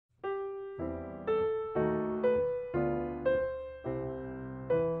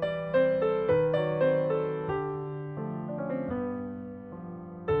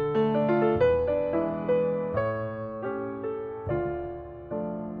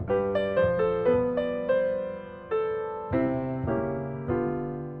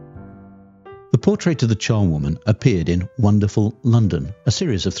portrait of the charwoman appeared in Wonderful London, a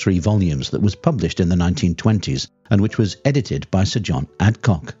series of 3 volumes that was published in the 1920s and which was edited by Sir John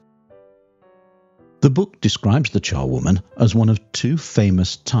Adcock. The book describes the charwoman as one of 2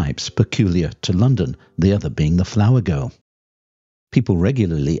 famous types peculiar to London, the other being the flower girl. People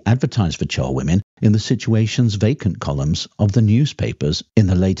regularly advertised for charwomen in the situations vacant columns of the newspapers in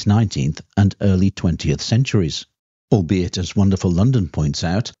the late 19th and early 20th centuries, albeit, as Wonderful London points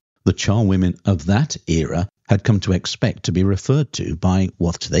out, the charwomen of that era had come to expect to be referred to by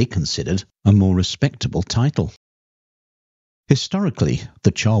what they considered a more respectable title. Historically,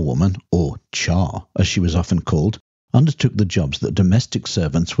 the charwoman, or char as she was often called, undertook the jobs that domestic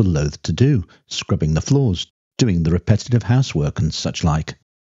servants were loath to do, scrubbing the floors, doing the repetitive housework and such like.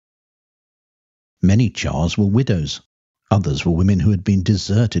 Many chars were widows. Others were women who had been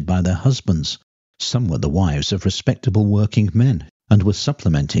deserted by their husbands. Some were the wives of respectable working men and were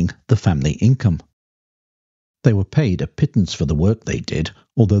supplementing the family income. They were paid a pittance for the work they did,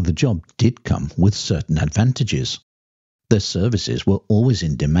 although the job did come with certain advantages. Their services were always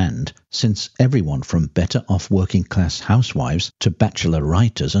in demand, since everyone from better-off working-class housewives to bachelor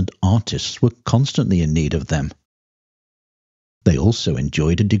writers and artists were constantly in need of them. They also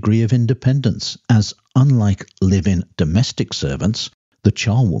enjoyed a degree of independence, as, unlike live-in domestic servants, the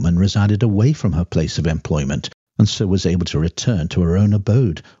charwoman resided away from her place of employment and so was able to return to her own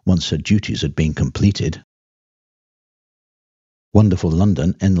abode once her duties had been completed. Wonderful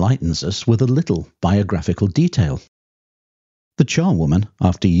London enlightens us with a little biographical detail. The charwoman,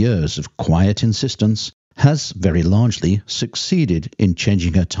 after years of quiet insistence, has very largely succeeded in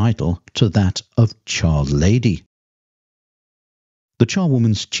changing her title to that of Char Lady. The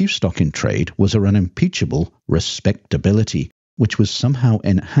charwoman's chief stock in trade was her unimpeachable respectability, which was somehow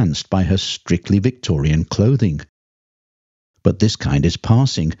enhanced by her strictly Victorian clothing. But this kind is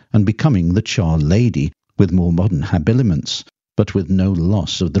passing and becoming the Char Lady with more modern habiliments, but with no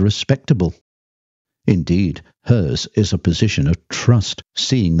loss of the respectable. Indeed, hers is a position of trust,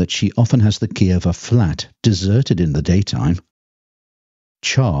 seeing that she often has the key of a flat deserted in the daytime.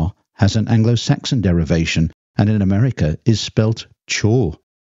 Char has an Anglo-Saxon derivation and in America is spelt chore.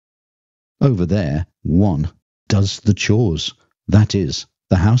 Over there, one does the chores, that is,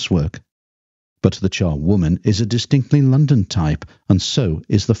 the housework. But the charwoman is a distinctly London type, and so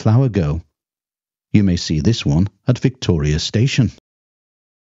is the flower girl. You may see this one at Victoria Station.